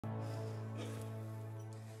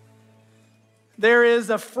There is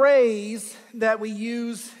a phrase that we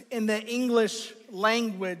use in the English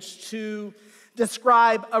language to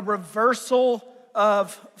describe a reversal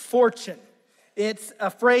of fortune. It's a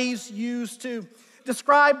phrase used to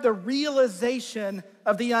describe the realization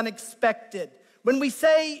of the unexpected. When we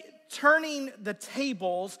say turning the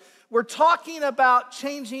tables, we're talking about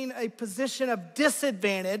changing a position of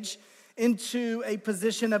disadvantage into a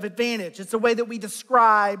position of advantage. It's a way that we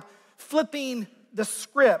describe flipping the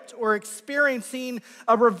script or experiencing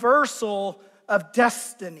a reversal of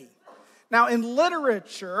destiny. Now, in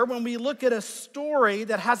literature, when we look at a story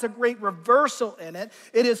that has a great reversal in it,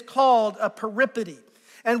 it is called a peripety.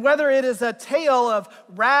 And whether it is a tale of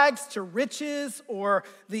rags to riches or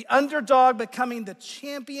the underdog becoming the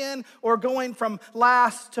champion or going from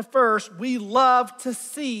last to first, we love to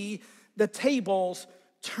see the tables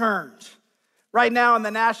turned. Right now in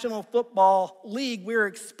the National Football League, we're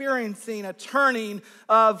experiencing a turning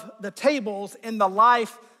of the tables in the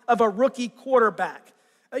life of a rookie quarterback.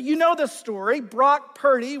 You know the story. Brock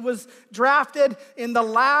Purdy was drafted in the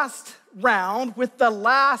last round with the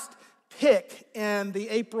last pick in the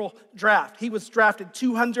April draft. He was drafted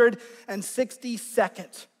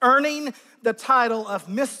 262nd, earning the title of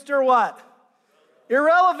Mr. What?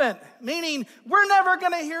 Irrelevant, meaning we're never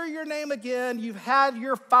going to hear your name again. You've had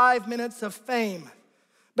your 5 minutes of fame.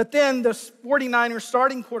 But then the 49ers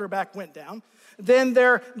starting quarterback went down. Then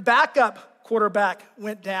their backup quarterback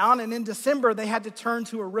went down. And in December, they had to turn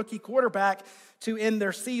to a rookie quarterback to end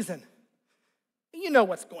their season. You know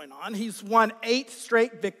what's going on. He's won 8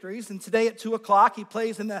 straight victories. And today at 2 o'clock, he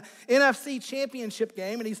plays in the NFC Championship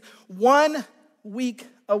game. And he's 1 week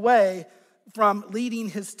away from leading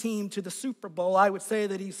his team to the Super Bowl. I would say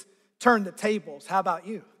that he's turned the tables. How about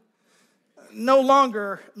you? No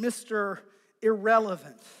longer Mr.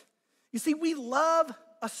 Irrelevant. You see, we love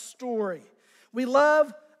a story. We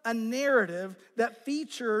love a narrative that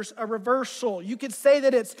features a reversal. You could say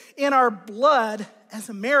that it's in our blood as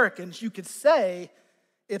Americans. You could say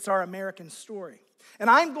it's our American story. And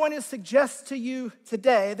I'm going to suggest to you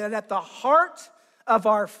today that at the heart of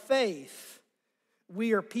our faith,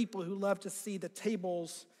 we are people who love to see the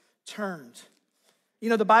tables turned. You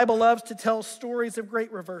know, the Bible loves to tell stories of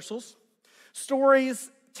great reversals, stories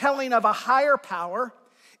telling of a higher power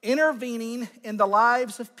intervening in the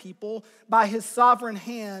lives of people by his sovereign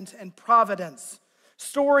hand and providence,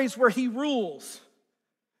 stories where he rules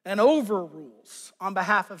and overrules on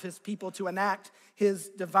behalf of his people to enact his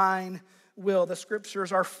divine will. The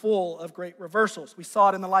scriptures are full of great reversals. We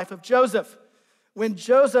saw it in the life of Joseph, when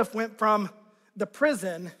Joseph went from the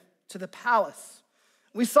prison to the palace.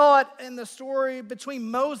 We saw it in the story between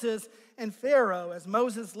Moses and Pharaoh as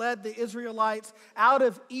Moses led the Israelites out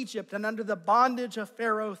of Egypt and under the bondage of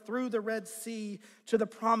Pharaoh through the Red Sea to the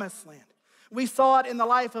promised land. We saw it in the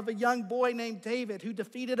life of a young boy named David who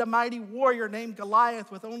defeated a mighty warrior named Goliath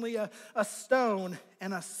with only a stone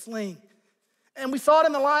and a sling. And we saw it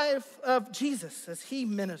in the life of Jesus as he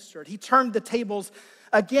ministered. He turned the tables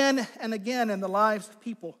again and again in the lives of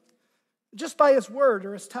people, just by his word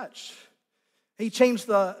or his touch. He changed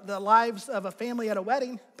the lives of a family at a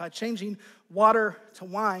wedding by changing water to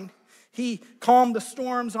wine. He calmed the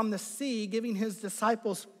storms on the sea, giving his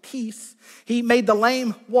disciples peace. He made the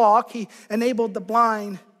lame walk. He enabled the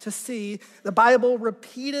blind to see. The Bible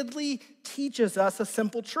repeatedly teaches us a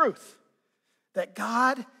simple truth, that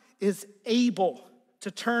God is able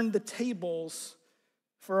to turn the tables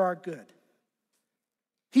for our good.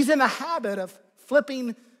 He's in the habit of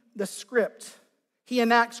flipping the script. He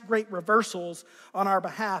enacts great reversals on our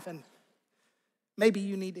behalf, and maybe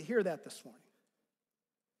you need to hear that this morning.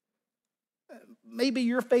 Maybe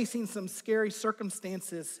you're facing some scary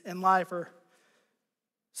circumstances in life or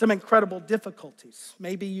some incredible difficulties.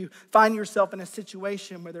 Maybe you find yourself in a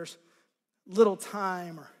situation where there's little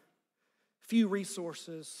time or few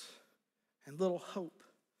resources and little hope.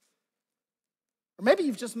 Or maybe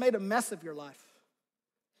you've just made a mess of your life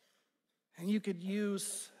and you could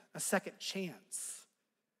use a second chance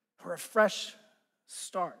or a fresh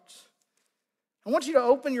start. I want you to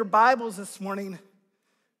open your Bibles this morning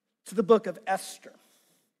to the book of Esther.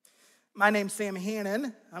 My name's Sam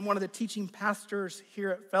Hannon. I'm one of the teaching pastors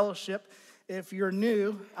here at Fellowship. If you're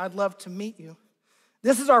new, I'd love to meet you.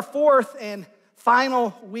 This is our 4th and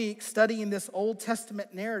final week studying this Old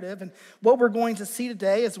Testament narrative, and what we're going to see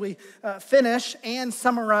today as we finish and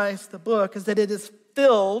summarize the book is that it is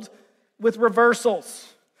filled with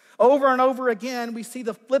reversals. Over and over again, we see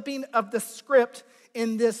the flipping of the script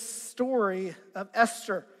in this story of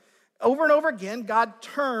Esther. Over and over again, God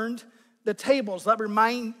turned the tables. Let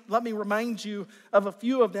me remind you of a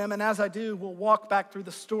few of them, and as I do, we'll walk back through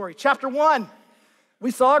the story. Chapter 1, We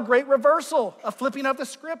saw a great reversal, a flipping of the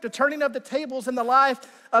script, a turning of the tables in the life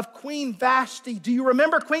of Queen Vashti. Do you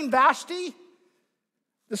remember Queen Vashti?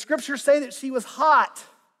 The scriptures say that she was hot.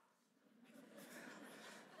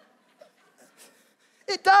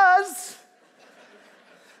 It does.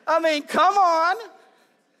 I mean, come on.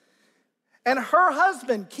 And her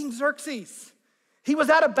husband, King Xerxes, he was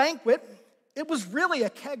at a banquet. It was really a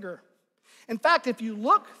kegger. In fact, if you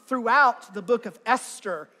look throughout the book of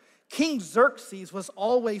Esther, King Xerxes was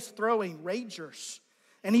always throwing ragers.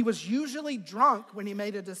 And he was usually drunk when he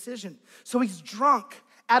made a decision. So he's drunk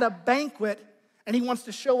at a banquet and he wants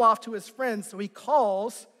to show off to his friends. So he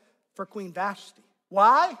calls for Queen Vashti.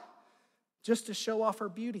 Why? Just to show off her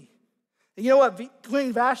beauty. And you know what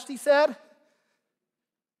Queen Vashti said?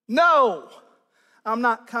 No, I'm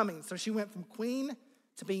not coming. So she went from queen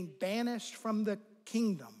to being banished from the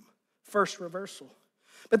kingdom. First reversal.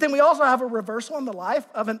 But then we also have a reversal in the life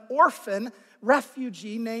of an orphan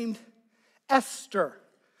refugee named Esther.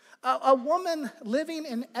 A woman living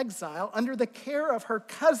in exile under the care of her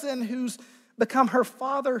cousin who's become her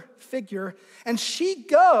father figure. And she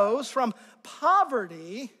goes from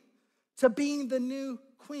poverty to being the new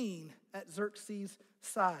queen at Xerxes'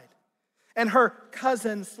 side. And her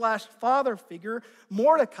cousin / father figure,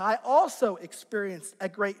 Mordecai, also experienced a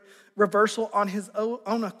great reversal on his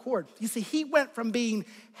own accord. You see, he went from being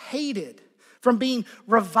hated, from being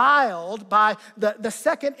reviled by the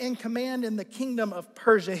second in command in the kingdom of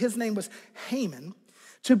Persia, his name was Hannon,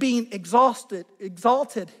 to being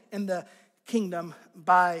exalted in the kingdom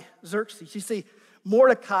by Xerxes. You see,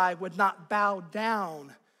 Mordecai would not bow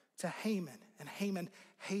down to Haman, and Haman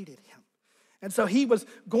hated him. And so he was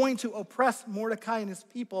going to oppress Mordecai and his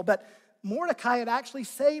people, but Mordecai had actually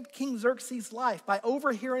saved King Xerxes' life by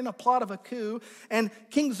overhearing a plot of a coup, and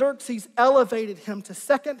King Xerxes elevated him to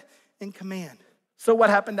second in command. So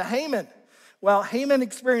what happened to Haman? Well, Haman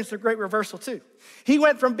experienced a great reversal too. He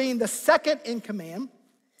went from being the second in command,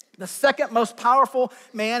 the second most powerful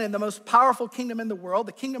man in the most powerful kingdom in the world,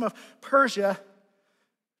 the kingdom of Persia,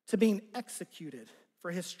 to being executed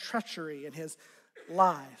for his treachery and his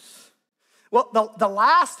lies. Well, the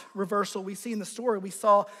last reversal we see in the story we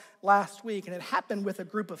saw last week, and it happened with a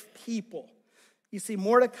group of people. You see,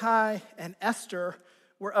 Mordecai and Esther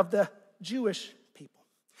were of the Jewish people.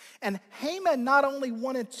 And Haman not only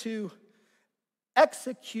wanted to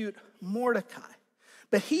execute Mordecai,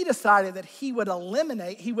 but he decided that he would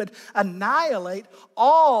annihilate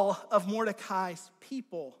all of Mordecai's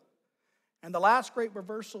people. And the last great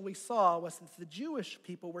reversal we saw was that the Jewish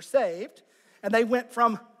people were saved, and they went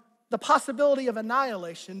from the possibility of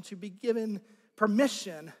annihilation to be given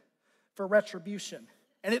permission for retribution.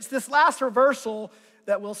 And it's this last reversal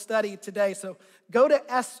that we'll study today. So go to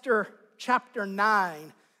Esther chapter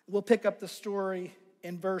 9. We'll pick up the story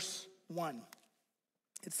in verse 1.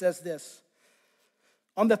 It says this: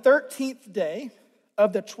 on the 13th day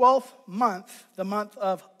of the 12th month, the month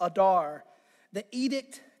of Adar, the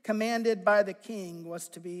edict commanded by the king was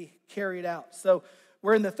to be carried out. So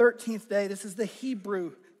we're in the 13th day. This is the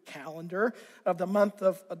Hebrew calendar of the month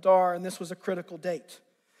of Adar, and this was a critical date.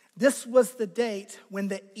 This was the date when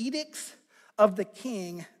the edicts of the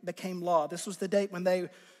king became law. This was the date when they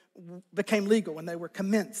became legal, when they were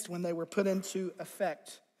commenced, when they were put into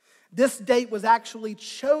effect. This date was actually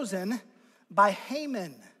chosen by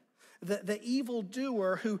Haman, the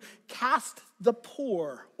evildoer who cast the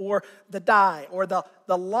poor or the die or the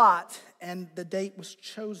lot, and the date was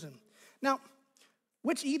chosen. Now,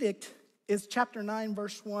 which edict is chapter 9,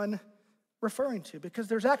 verse 1 referring to? Because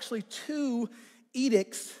there's actually two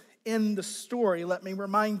edicts in the story, let me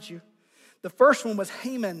remind you. The first one was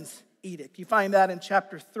Haman's edict. You find that in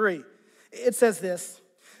chapter 3. It says this: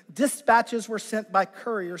 dispatches were sent by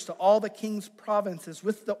couriers to all the king's provinces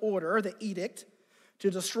with the order, the edict,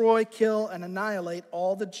 to destroy, kill, and annihilate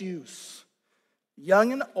all the Jews,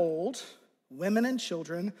 young and old, women and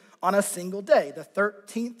children, on a single day, the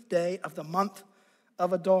 13th day of the month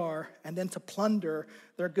of Adar, and then to plunder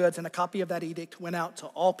their goods. And a copy of that edict went out to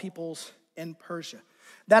all peoples in Persia.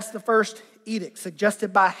 That's the first edict,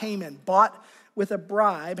 suggested by Haman, bought with a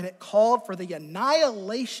bribe, and it called for the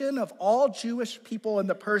annihilation of all Jewish people in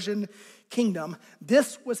the Persian kingdom.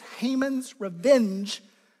 This was Haman's revenge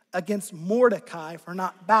against Mordecai for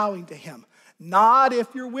not bowing to him. Not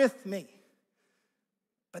if you're with me.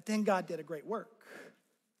 But then God did a great work.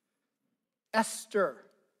 Esther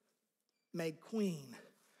made queen.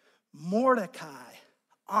 Mordecai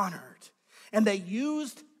honored. And they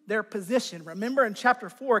used their position. Remember in chapter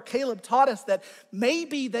 4, Caleb taught us that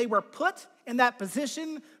maybe they were put in that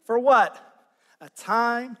position for what? A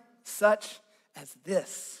time such as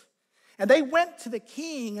this. And they went to the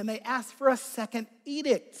king and they asked for a second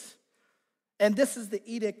edict. And this is the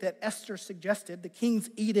edict that Esther suggested. The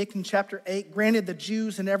king's edict in chapter 8 granted the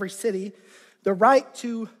Jews in every city the right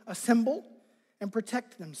to assemble and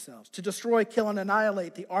protect themselves, to destroy, kill, and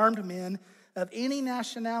annihilate the armed men of any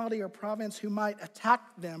nationality or province who might attack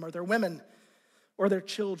them or their women or their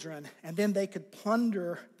children, and then they could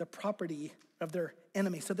plunder the property of their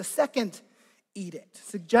enemy. So the second edict,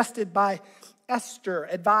 suggested by Esther,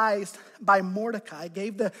 advised by Mordecai,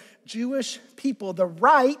 gave the Jewish people the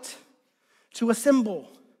right to assemble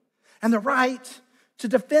and the right to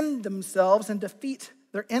defend themselves and defeat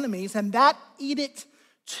their enemies. And that edict,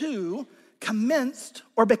 too, commenced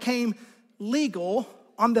or became legal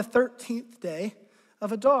on the 13th day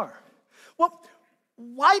of Adar. Well,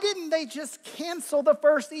 why didn't they just cancel the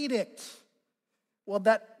first edict? Well,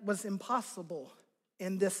 that was impossible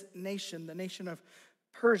in this nation, the nation of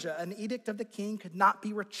Persia. An edict of the king could not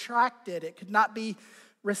be retracted. It could not be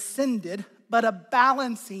rescinded, but a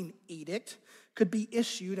balancing edict could be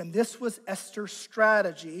issued, and this was Esther's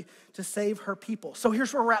strategy to save her people. So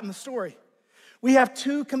here's where we're at in the story. We have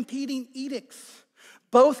two competing edicts,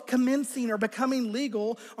 both commencing or becoming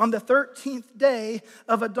legal on the 13th day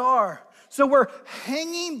of Adar. So we're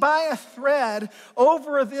hanging by a thread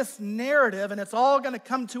over this narrative, and it's all going to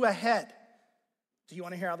come to a head. Do you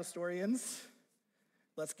want to hear how the story ends?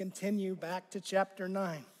 Let's continue back to chapter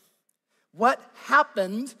 9. What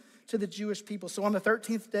happened to the Jewish people? So on the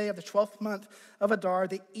 13th day of the 12th month of Adar,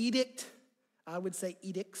 the edict, I would say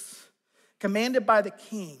edicts, commanded by the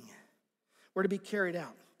king were to be carried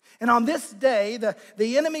out. And on this day,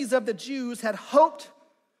 the enemies of the Jews had hoped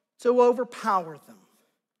to overpower them.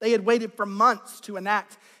 They had waited for months to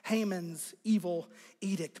enact Haman's evil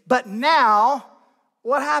edict. But now,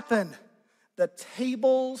 what happened? The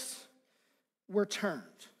tables were turned,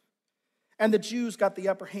 and the Jews got the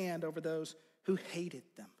upper hand over those who hated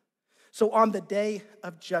them. So on the day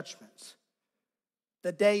of judgment,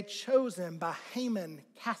 the day chosen by Haman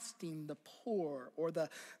casting the poor or the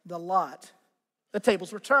lot, the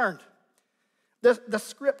tables were turned. The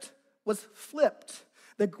script was flipped.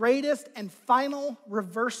 The greatest and final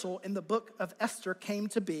reversal in the book of Esther came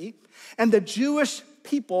to be, and the Jewish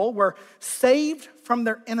people were saved from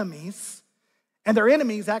their enemies, and their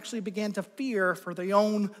enemies actually began to fear for their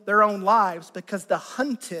own lives because the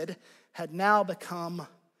hunted had now become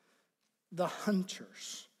the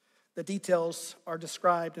hunters. The details are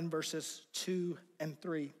described in verses 2 and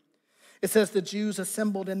 3. It says the Jews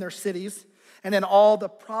assembled in their cities and in all the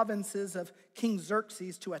provinces of King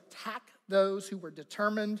Xerxes to attack those who were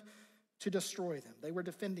determined to destroy them. They were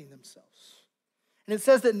defending themselves. And it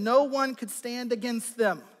says that no one could stand against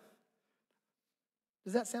them.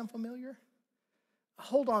 Does that sound familiar?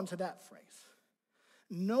 Hold on to that phrase.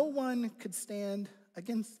 No one could stand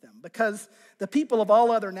against them because the people of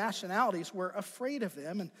all other nationalities were afraid of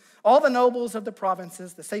them. And all the nobles of the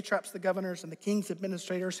provinces, the satraps, the governors, and the king's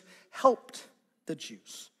administrators helped the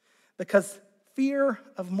Jews because fear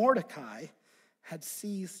of Mordecai had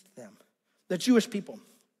seized them. The Jewish people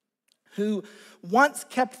who once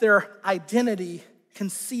kept their identity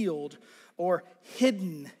concealed or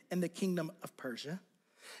hidden in the kingdom of Persia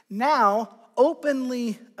now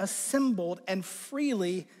openly assembled and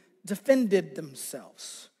freely defended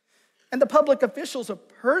themselves. And the public officials of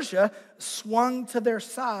Persia swung to their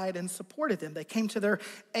side and supported them. They came to their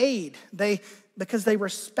aid because they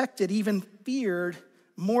respected, even feared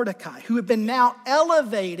Mordecai, who had been now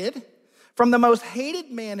elevated from the most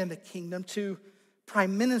hated man in the kingdom to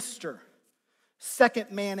prime minister,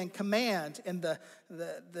 second man in command in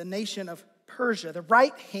the nation of Persia, the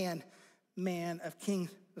right-hand man of King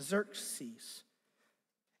Xerxes.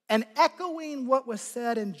 And echoing what was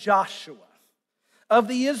said in Joshua of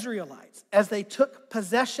the Israelites as they took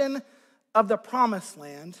possession of the promised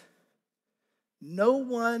land, no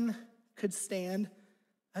one could stand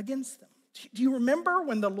against them. Do you remember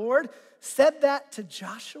when the Lord said that to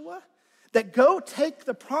Joshua? That go take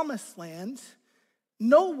the promised land,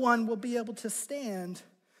 no one will be able to stand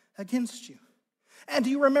against you. And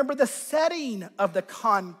do you remember the setting of the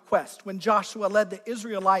conquest when Joshua led the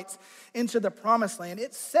Israelites into the promised land?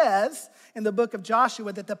 It says in the book of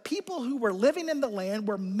Joshua that the people who were living in the land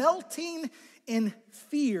were melting in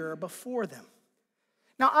fear before them.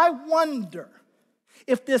 Now, I wonder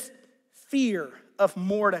if this fear of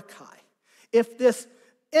Mordecai, if this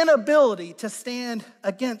inability to stand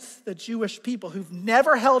against the Jewish people who've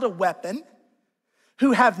never held a weapon,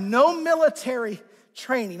 who have no military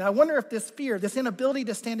training, I wonder if this fear, this inability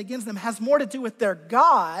to stand against them has more to do with their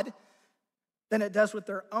God than it does with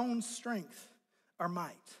their own strength or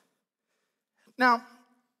might. Now,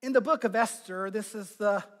 In the book of Esther, this is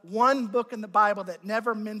the one book in the Bible that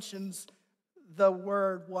never mentions the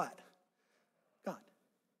word what? God.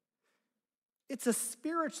 It's a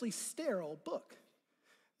spiritually sterile book.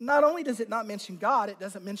 Not only does it not mention God, it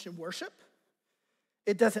doesn't mention worship.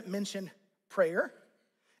 It doesn't mention prayer.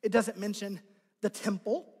 It doesn't mention the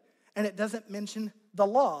temple. And it doesn't mention the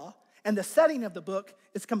law. And the setting of the book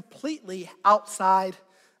is completely outside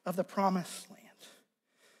of the promised land.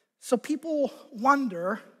 So people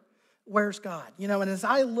wonder, where's God? And as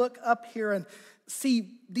I look up here and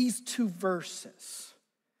see these two verses,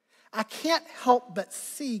 I can't help but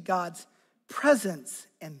see God's presence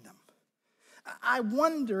in them. I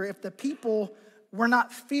wonder if the people were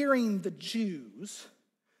not fearing the Jews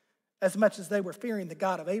as much as they were fearing the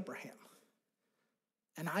God of Abraham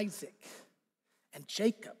and Isaac and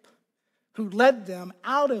Jacob, who led them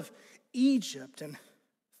out of Egypt and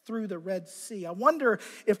through the Red Sea. I wonder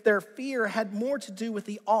if their fear had more to do with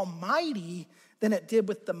the Almighty than it did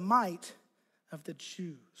with the might of the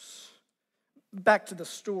Jews. Back to the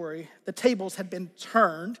story, the tables had been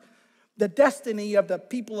turned. The destiny of the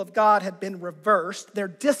people of God had been reversed. Their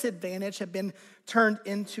disadvantage had been turned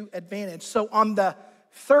into advantage. So on the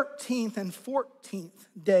 13th and 14th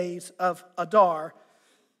days of Adar,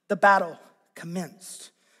 the battle commenced.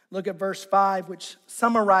 Look at verse 5, which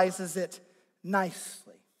summarizes it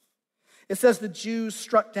nicely. It says the Jews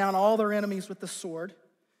struck down all their enemies with the sword,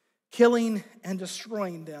 killing and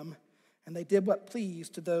destroying them, and they did what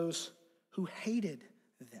pleased to those who hated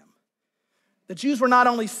them. The Jews were not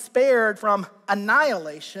only spared from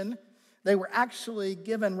annihilation, they were actually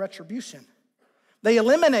given retribution. They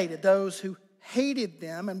eliminated those who hated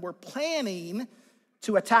them and were planning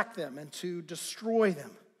to attack them and to destroy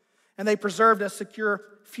them. And they preserved a secure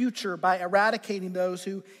future by eradicating those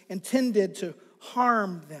who intended to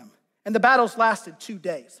harm them. And the battles lasted 2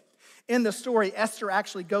 days. In the story, Esther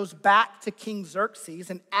actually goes back to King Xerxes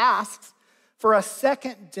and asks for a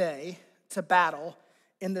second day to battle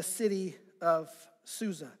in the city of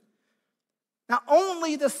Susa. Now,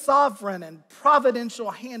 only the sovereign and providential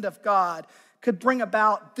hand of God could bring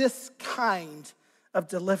about this kind of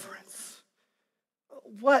deliverance.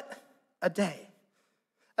 What a day.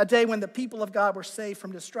 A day when the people of God were saved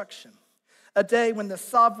from destruction. A day when the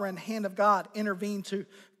sovereign hand of God intervened to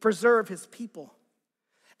preserve his people.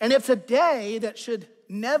 And it's a day that should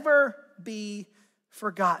never be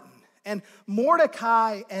forgotten. And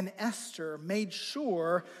Mordecai and Esther made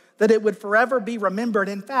sure that it would forever be remembered.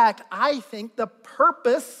 In fact, I think the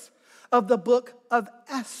purpose of the book of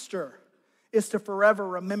Esther is to forever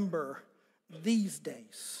remember these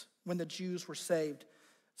days when the Jews were saved.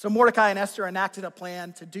 So Mordecai and Esther enacted a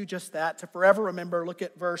plan to do just that, to forever remember. Look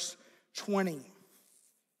at verse 20.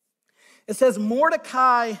 It says,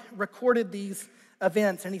 Mordecai recorded these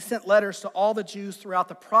events, and he sent letters to all the Jews throughout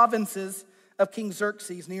the provinces of King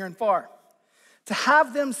Xerxes, near and far, to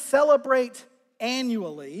have them celebrate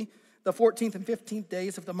annually the 14th and 15th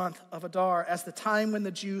days of the month of Adar as the time when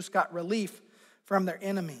the Jews got relief from their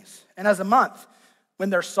enemies, and as a month when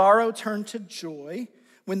their sorrow turned to joy,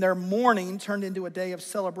 when their mourning turned into a day of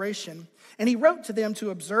celebration. And he wrote to them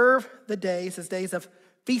to observe the days as days of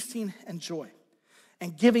feasting and joy,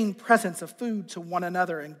 and giving presents of food to one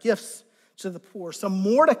another and gifts to the poor. So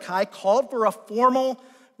Mordecai called for a formal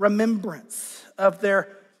remembrance of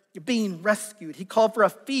their being rescued. He called for a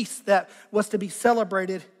feast that was to be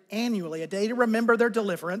celebrated annually, a day to remember their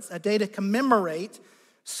deliverance, a day to commemorate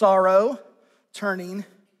sorrow turning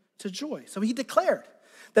to joy. So he declared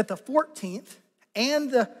that the 14th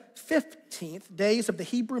and the 15th days of the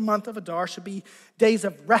Hebrew month of Adar should be days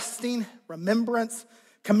of resting, remembrance,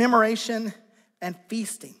 commemoration, and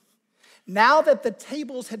feasting. Now that the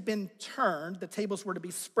tables had been turned, the tables were to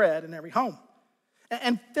be spread in every home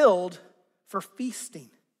and filled for feasting.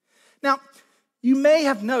 Now, you may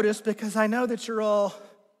have noticed, because I know that you're all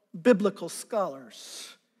biblical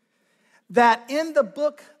scholars, that in the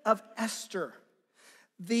book of Esther,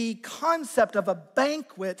 the concept of a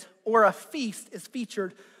banquet or a feast is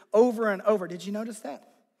featured over and over. Did you notice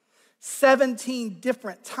that? 17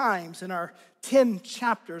 different times in our 10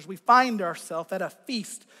 chapters, we find ourselves at a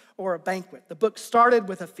feast or a banquet. The book started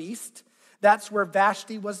with a feast. That's where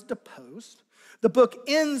Vashti was deposed. The book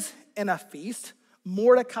ends in a feast,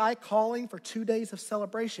 Mordecai calling for 2 days of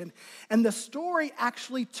celebration. And the story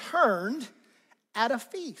actually turned at a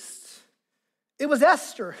feast. It was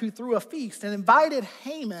Esther who threw a feast and invited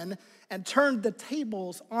Haman and turned the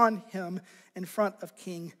tables on him in front of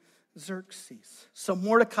King Xerxes. So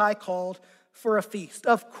Mordecai called for a feast.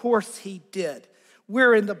 Of course he did.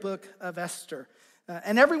 We're in the book of Esther.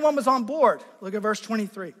 And everyone was on board. Look at verse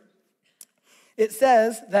 23. It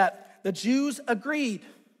says that the Jews agreed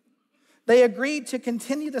They agreed to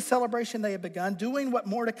continue the celebration they had begun, doing what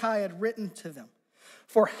Mordecai had written to them.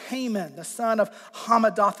 For Haman, the son of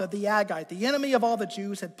Hammedatha the Agagite, the enemy of all the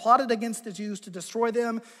Jews, had plotted against the Jews to destroy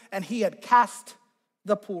them, and he had cast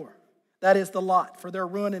the poor, that is the lot, for their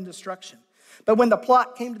ruin and destruction. But when the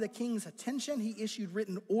plot came to the king's attention, he issued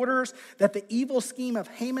written orders that the evil scheme of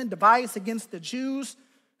Haman devised against the Jews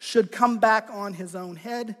should come back on his own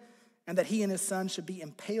head, and that he and his son should be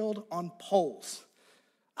impaled on poles.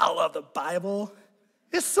 I love the Bible.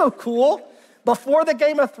 It's so cool. Before the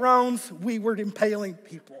Game of Thrones, we were impaling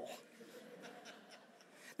people.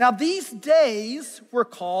 Now, these days were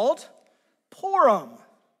called Purim,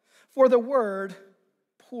 for the word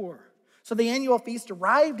poor. So the annual feast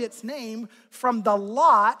derived its name from the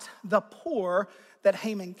lot, the poor, that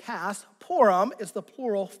Haman cast. Purim is the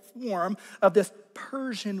plural form of this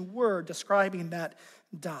Persian word describing that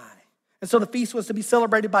dye. And so the feast was to be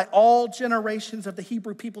celebrated by all generations of the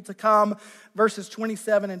Hebrew people to come. Verses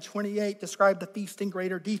 27 and 28 describe the feast in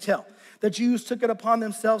greater detail. The Jews took it upon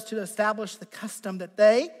themselves to establish the custom that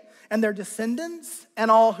they and their descendants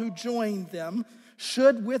and all who joined them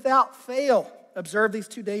should without fail observe these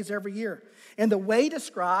 2 days every year in the way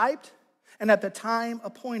described and at the time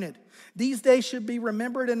appointed. These days should be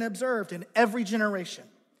remembered and observed in every generation,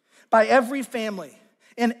 by every family,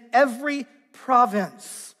 in every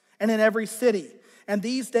province, and in every city. And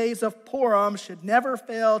these days of Purim should never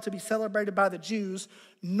fail to be celebrated by the Jews,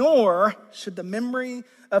 nor should the memory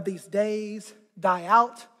of these days die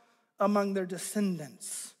out among their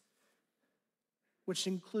descendants, which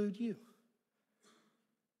include you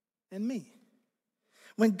and me.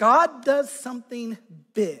 When God does something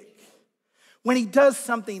big, when he does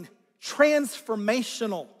something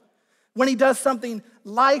transformational, when he does something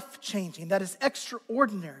life-changing that is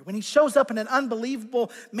extraordinary, when he shows up in an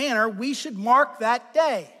unbelievable manner, we should mark that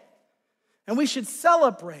day. And we should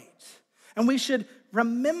celebrate. And we should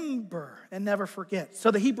remember and never forget.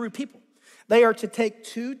 So the Hebrew people, they are to take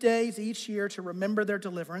 2 days each year to remember their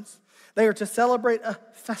deliverance. They are to celebrate a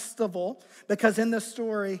festival because in the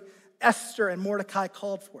story, Esther and Mordecai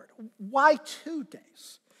called for it. Why 2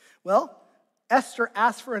 days? Well, Esther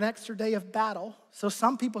asked for an extra day of battle, so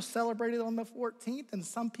some people celebrated on the 14th and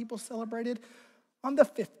some people celebrated on the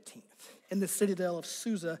 15th in the citadel of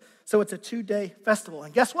Susa. So it's a 2-day festival.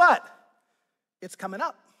 And guess what? It's coming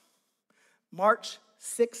up. March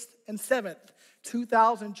 6th and 7th,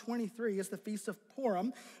 2023 is the Feast of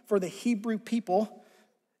Purim for the Hebrew people.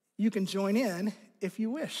 You can join in if you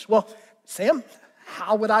wish. Well, Sam,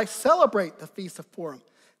 how would I celebrate the Feast of Purim?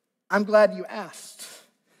 I'm glad you asked.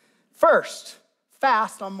 First,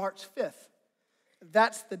 fast on March 5th.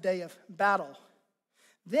 That's the day of battle.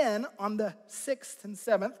 Then, on the 6th and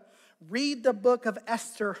 7th, read the book of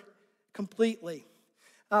Esther completely.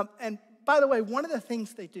 And by the way, one of the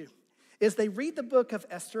things they do is they read the book of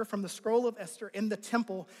Esther from the scroll of Esther in the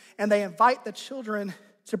temple, and they invite the children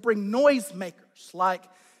to bring noisemakers like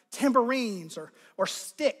tambourines or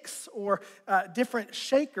sticks or different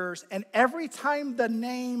shakers. And every time the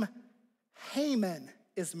name Haman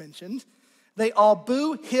is mentioned, they all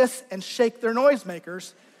boo, hiss, and shake their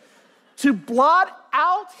noisemakers to blot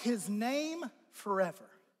out his name forever.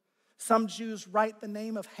 Some Jews write the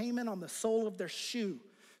name of Haman on the sole of their shoe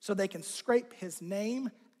so they can scrape his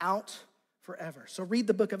name out forever. So read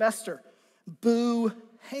the book of Esther, boo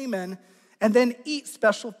Haman, and then eat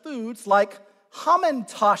special foods like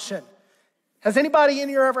Hamantashen. Has anybody in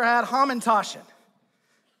here ever had Hamantashen?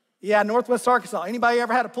 Yeah, Northwest Arkansas. Anybody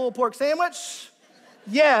ever had a pulled pork sandwich?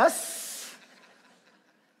 Yes.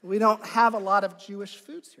 We don't have a lot of Jewish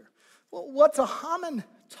foods here. Well, what's a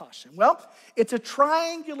Hamantashen? Well, it's a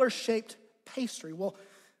triangular-shaped pastry. Well,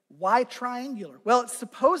 why triangular? Well, it's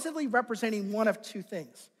supposedly representing one of two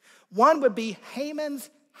things. One would be Haman's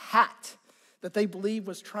hat that they believe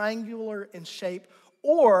was triangular in shape,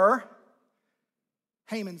 or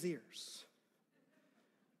Haman's ears,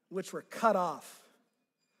 which were cut off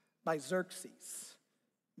by Xerxes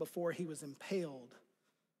before he was impaled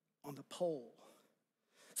on the pole.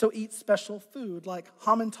 So eat special food like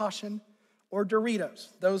Hamantashen or Doritos.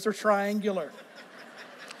 Those are triangular.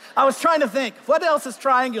 I was trying to think, what else is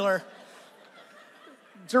triangular?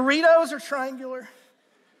 Doritos are triangular.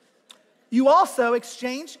 You also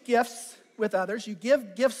exchange gifts with others. You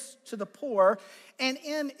give gifts to the poor. And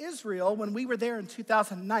in Israel, when we were there in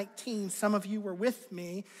 2019, some of you were with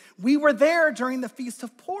me, we were there during the Feast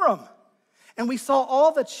of Purim. And we saw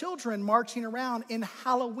all the children marching around in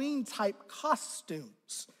Halloween-type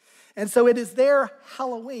costumes. And so it is their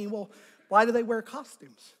Halloween. Well, why do they wear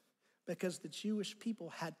costumes? Because the Jewish people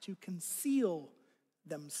had to conceal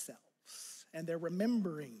themselves. And they're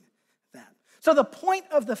remembering that. So the point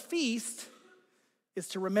of the feast is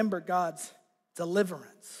to remember God's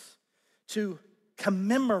deliverance, to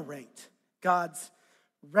commemorate God's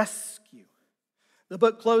rescue. The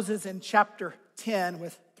book closes in chapter 10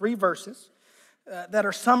 with 3 verses that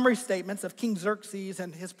are summary statements of King Xerxes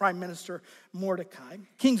and his prime minister Mordecai.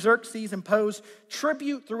 King Xerxes imposed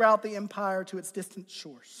tribute throughout the empire to its distant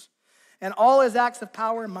shores. And all his acts of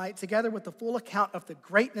power and might, together with the full account of the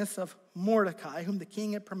greatness of Mordecai, whom the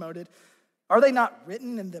king had promoted, are they not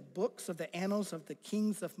written in the books of the annals of the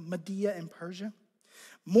kings of Media and Persia?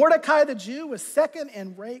 Mordecai the Jew was second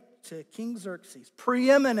in rank to King Xerxes,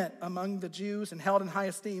 preeminent among the Jews and held in high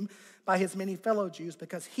esteem by his many fellow Jews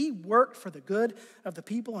because he worked for the good of the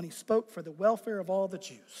people and he spoke for the welfare of all the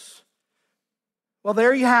Jews. Well,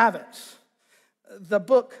 there you have it, the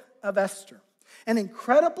book of Esther. An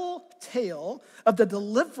incredible tale of the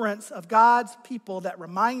deliverance of God's people that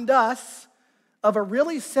remind us of a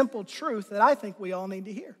really simple truth that I think we all need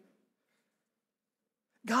to hear.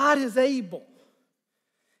 God is able.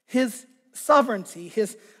 His sovereignty,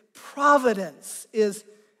 his providence is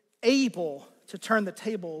able to turn the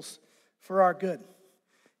tables for our good.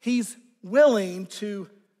 He's willing to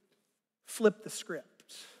flip the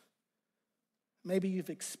script. Maybe you've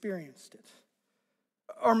experienced it.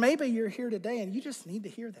 Or maybe you're here today and you just need to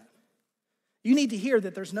hear that. You need to hear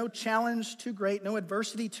that there's no challenge too great, no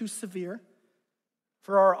adversity too severe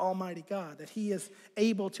for our Almighty God, that he is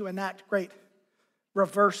able to enact great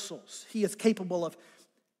reversals. He is capable of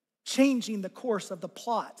changing the course of the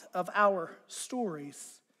plot of our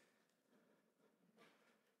stories.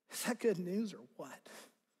 Is that good news or what?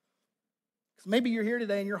 Because maybe you're here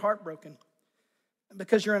today and you're heartbroken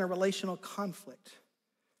because you're in a relational conflict.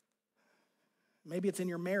 Maybe it's in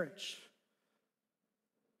your marriage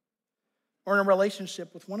or in a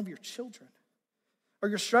relationship with one of your children. Or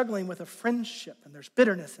you're struggling with a friendship and there's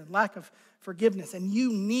bitterness and lack of forgiveness and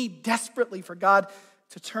you need desperately for God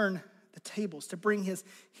to turn the tables, to bring his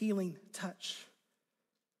healing touch.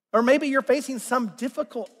 Or maybe you're facing some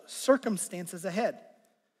difficult circumstances ahead.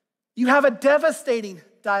 You have a devastating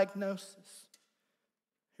diagnosis.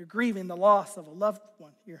 You're grieving the loss of a loved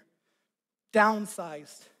one. You're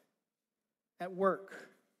downsized at work.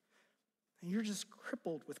 And you're just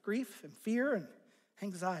crippled with grief and fear and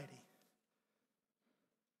anxiety.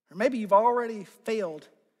 Or maybe you've already failed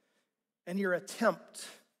in your attempt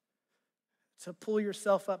to pull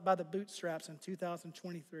yourself up by the bootstraps in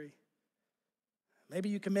 2023. Maybe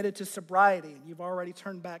you committed to sobriety and you've already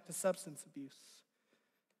turned back to substance abuse.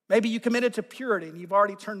 Maybe you committed to purity and you've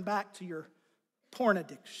already turned back to your porn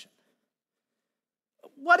addiction.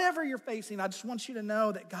 Whatever you're facing, I just want you to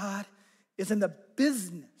know that God is in the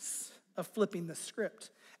business of flipping the script.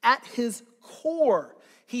 At his core,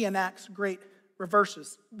 he enacts great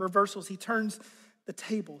reversals. He turns the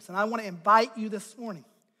tables. And I want to invite you this morning.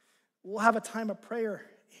 We'll have a time of prayer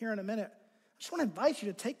here in a minute. I just want to invite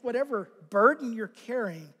you to take whatever burden you're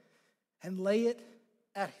carrying and lay it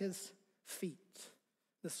at his feet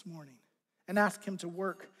this morning and ask him to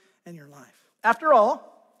work in your life. After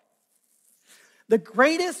all, the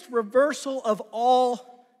greatest reversal of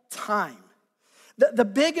all time, the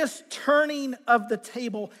biggest turning of the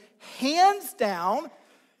table, hands down,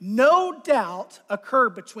 no doubt,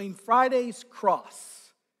 occurred between Friday's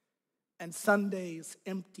cross and Sunday's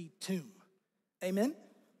empty tomb. Amen?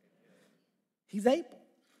 He's able.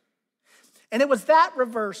 And it was that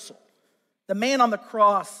reversal, the man on the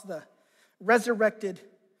cross, the resurrected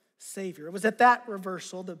Savior. It was at that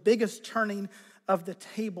reversal, the biggest turning of the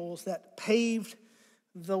tables, that paved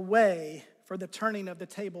the way for the turning of the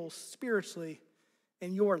tables spiritually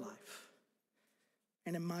in your life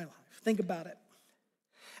and in my life. Think about it.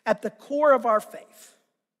 At the core of our faith,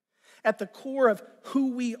 at the core of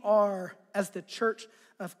who we are as the church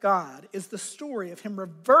of God, is the story of him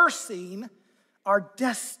reversing our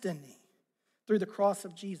destiny through the cross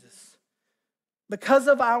of Jesus. Because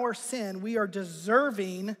of our sin, we are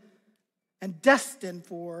deserving and destined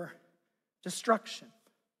for destruction.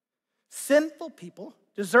 Sinful people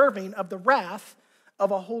deserving of the wrath of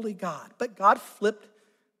a holy God. But God flipped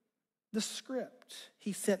the script.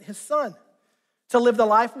 He sent his son to live the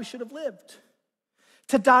life we should have lived,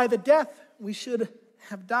 to die the death we should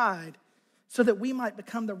have died, so that we might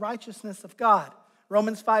become the righteousness of God.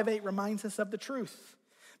 Romans 5:8 reminds us of the truth,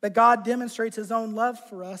 that God demonstrates his own love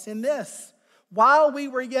for us in this: while we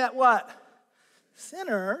were yet what?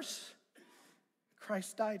 Sinners,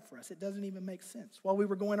 Christ died for us. It doesn't even make sense. While we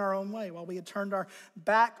were going our own way, while we had turned our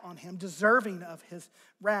back on him, deserving of his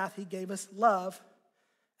wrath, he gave us love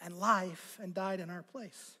and life and died in our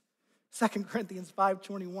place. 2 Corinthians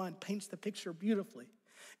 5:21 paints the picture beautifully.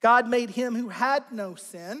 God made him who had no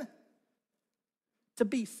sin to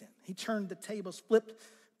be sin. He turned the tables, flipped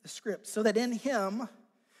the script, so that in him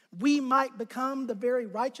we might become the very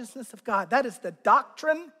righteousness of God. That is the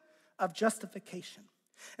doctrine of justification.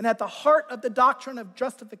 And at the heart of the doctrine of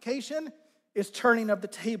justification is turning of the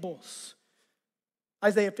tables.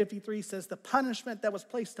 Isaiah 53 says, the punishment that was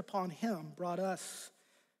placed upon him brought us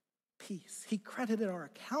peace. He credited our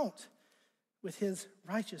account with his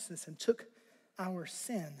righteousness and took our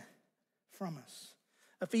sin from us.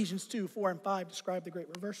 Ephesians 2, 4, and 5 describe the great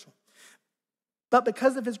reversal. But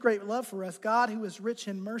because of his great love for us, God, who is rich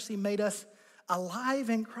in mercy, made us alive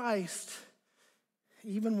in Christ,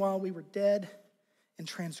 even while we were dead in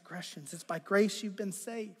transgressions. It's by grace you've been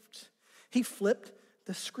saved. He flipped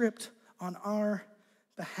the script on our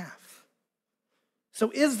behalf.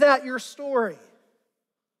 So is that your story?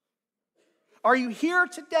 Are you here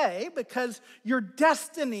today because your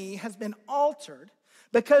destiny has been altered,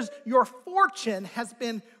 because your fortune has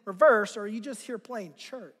been reversed, or are you just here playing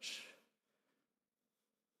church?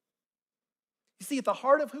 You see, at the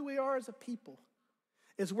heart of who we are as a people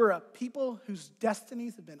is we're a people whose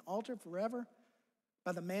destinies have been altered forever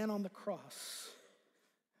by the man on the cross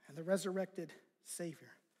and the resurrected Savior.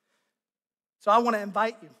 So I want to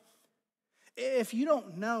invite you. If you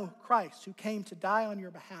don't know Christ who came to die on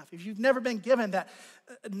your behalf, if you've never been given that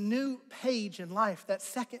new page in life, that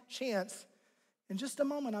second chance, in just a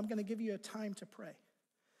moment I'm going to give you a time to pray.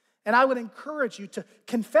 And I would encourage you to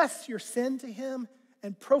confess your sin to him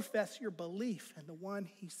and profess your belief in the one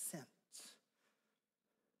he sent.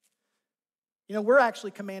 You know, we're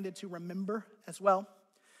actually commanded to remember as well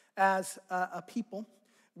as a people.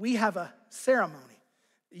 We have a ceremony.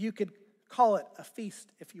 You could call it a feast,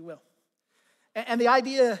 if you will. And the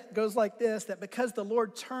idea goes like this, that because the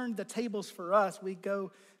Lord turned the tables for us, we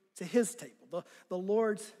go to his table, the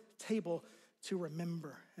Lord's table to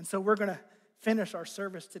remember. And so we're going to finish our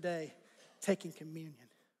service today taking communion.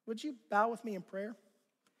 Would you bow with me in prayer?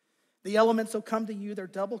 The elements will come to you. They're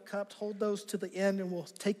double cupped. Hold those to the end and we'll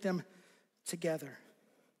take them together.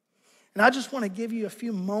 And I just want to give you a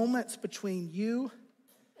few moments between you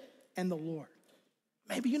and the Lord.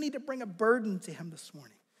 Maybe you need to bring a burden to him this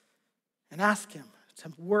morning and ask him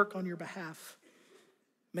to work on your behalf.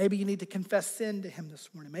 Maybe you need to confess sin to him this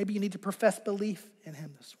morning. Maybe you need to profess belief in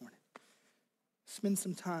him this morning. Spend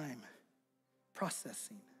some time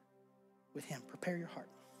processing with him. Prepare your heart.